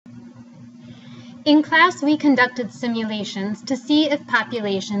In class, we conducted simulations to see if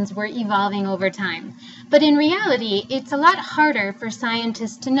populations were evolving over time. But in reality, it's a lot harder for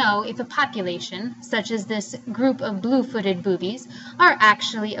scientists to know if a population, such as this group of blue-footed boobies, are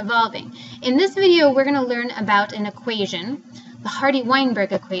actually evolving. In this video, we're going to learn about an equation, the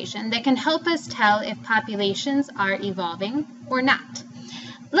Hardy-Weinberg equation, that can help us tell if populations are evolving or not.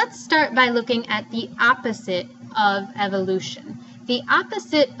 Let's start by looking at the opposite of evolution. The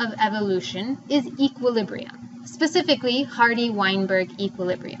opposite of evolution is equilibrium, specifically Hardy-Weinberg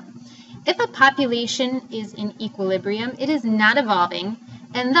equilibrium. If a population is in equilibrium, it is not evolving,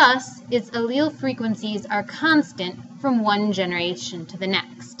 and thus its allele frequencies are constant from one generation to the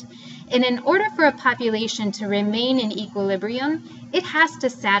next. And in order for a population to remain in equilibrium, it has to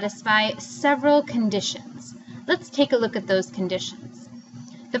satisfy several conditions. Let's take a look at those conditions.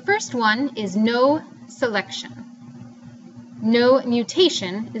 The first one is no selection. No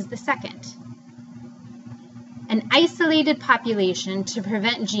mutation is the second. An isolated population to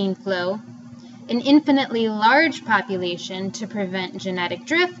prevent gene flow, an infinitely large population to prevent genetic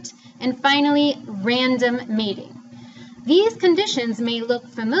drift, and finally, random mating. These conditions may look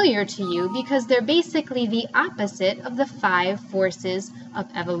familiar to you because they're basically the opposite of the 5 forces of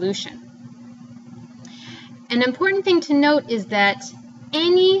evolution. An important thing to note is that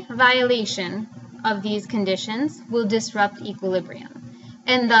any violation of these conditions will disrupt equilibrium.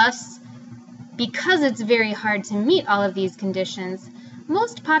 And thus, because it's very hard to meet all of these conditions,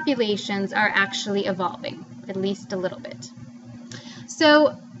 most populations are actually evolving, at least a little bit.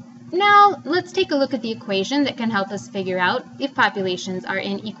 So now let's take a look at the equation that can help us figure out if populations are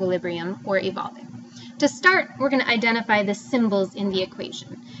in equilibrium or evolving. To start, we're going to identify the symbols in the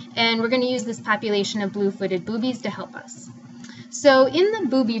equation, and we're going to use this population of blue-footed boobies to help us. So in the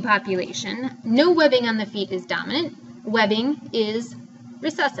booby population, no webbing on the feet is dominant, webbing is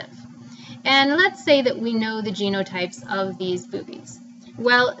recessive. And let's say that we know the genotypes of these boobies.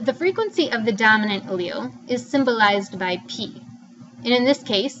 Well, the frequency of the dominant allele is symbolized by P, and in this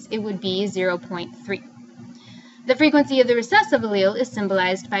case, it would be 0.3. The frequency of the recessive allele is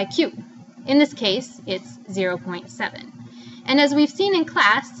symbolized by Q. In this case, it's 0.7. And as we've seen in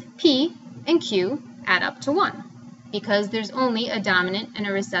class, P and Q add up to 1. Because there's only a dominant and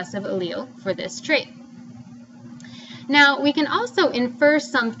a recessive allele for this trait. Now, we can also infer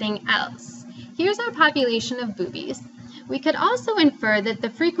something else. Here's our population of boobies. We could also infer that the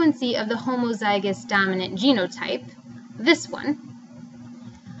frequency of the homozygous dominant genotype, this one,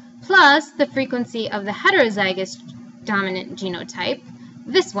 plus the frequency of the heterozygous dominant genotype,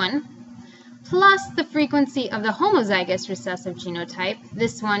 this one, plus the frequency of the homozygous recessive genotype,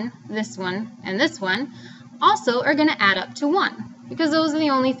 this one, and this one, also are going to add up to 1, because those are the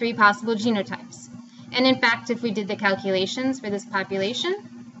only 3 possible genotypes. And in fact, if we did the calculations for this population,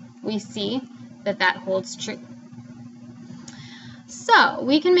 we see that that holds true. So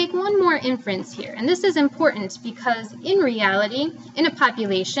we can make one more inference here, and this is important because in reality, in a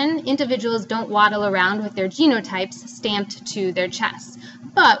population, individuals don't waddle around with their genotypes stamped to their chests.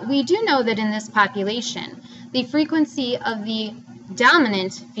 But we do know that in this population, the frequency of the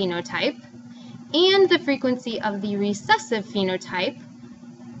dominant phenotype and the frequency of the recessive phenotype,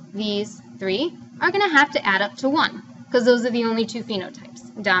 these 3, are going to have to add up to 1, because those are the only 2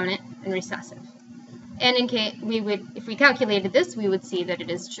 phenotypes, dominant and recessive. And in case if we calculated this, we would see that it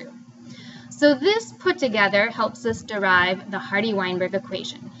is true. So this put together helps us derive the Hardy-Weinberg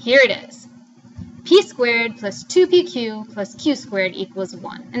equation. Here it is. P squared plus 2pq plus q squared equals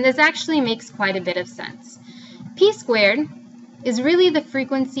 1. And this actually makes quite a bit of sense. P squared is really the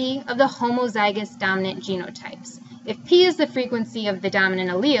frequency of the homozygous dominant genotypes. If P is the frequency of the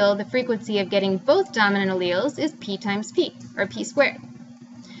dominant allele, the frequency of getting both dominant alleles is P times P, or P squared.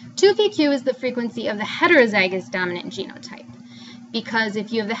 2pq is the frequency of the heterozygous dominant genotype, because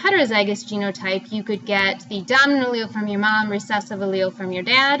if you have the heterozygous genotype, you could get the dominant allele from your mom, recessive allele from your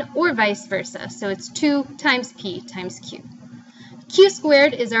dad, or vice versa, so it's 2 times P times Q. Q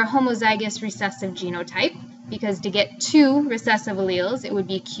squared is our homozygous recessive genotype, because to get 2 recessive alleles, it would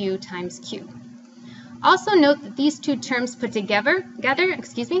be Q times Q. Also note that these 2 terms put together,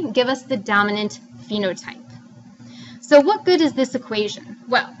 give us the dominant phenotype. So what good is this equation?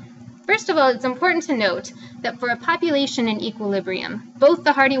 Well, first of all, it's important to note that for a population in equilibrium, both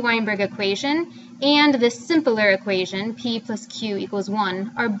the Hardy-Weinberg equation and the simpler equation, P plus Q equals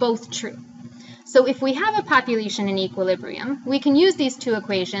 1, are both true. So if we have a population in equilibrium, we can use these 2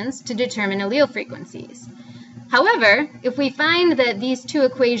 equations to determine allele frequencies. However, if we find that these 2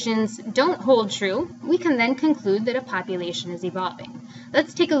 equations don't hold true, we can then conclude that a population is evolving.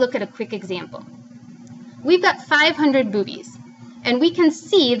 Let's take a look at a quick example. We've got 500 boobies. And we can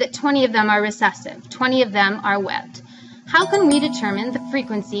see that 20 of them are recessive, 20 of them are webbed. How can we determine the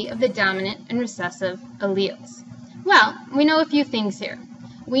frequency of the dominant and recessive alleles? Well, we know a few things here.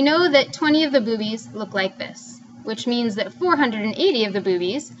 We know that 20 of the boobies look like this, which means that 480 of the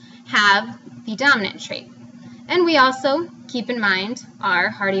boobies have the dominant trait. And we also keep in mind our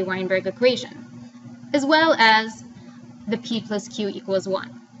Hardy-Weinberg equation, as well as the P plus Q equals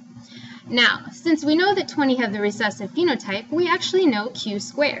 1. Now, since we know that 20 have the recessive phenotype, we actually know Q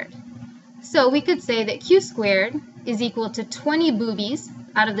squared. So we could say that Q squared is equal to 20 boobies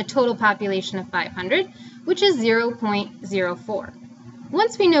out of the total population of 500, which is 0.04.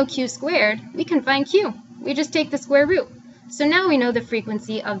 Once we know Q squared, we can find Q. We just take the square root. So now we know the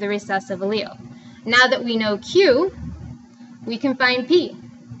frequency of the recessive allele. Now that we know Q, we can find P.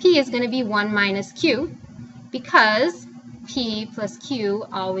 P is going to be 1 minus Q because P plus Q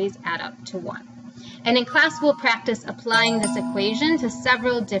always add up to 1. And in class, we'll practice applying this equation to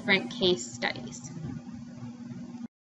several different case studies.